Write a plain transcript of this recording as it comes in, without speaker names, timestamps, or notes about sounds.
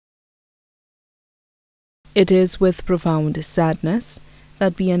It is with profound sadness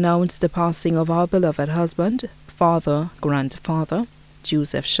that we announce the passing of our beloved husband, father, grandfather,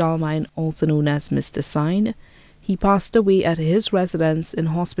 Joseph Charlemagne, also known as Mr. Sign. He passed away at his residence in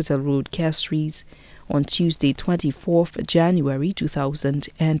Hospital Road, Castries, on Tuesday, 24th January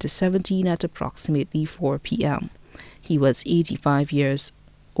 2017 at approximately 4 p.m. He was 85 years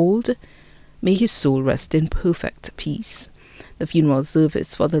old. May his soul rest in perfect peace. The funeral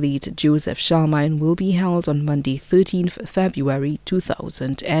service for the late Joseph Charlemagne will be held on Monday, 13th February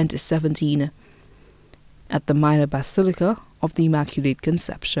 2017 at the Minor Basilica of the Immaculate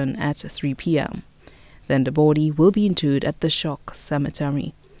Conception at 3 p.m. Then the body will be interred at the Shock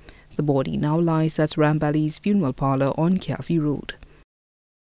Cemetery. The body now lies at Rambali's funeral parlor on Calvi Road.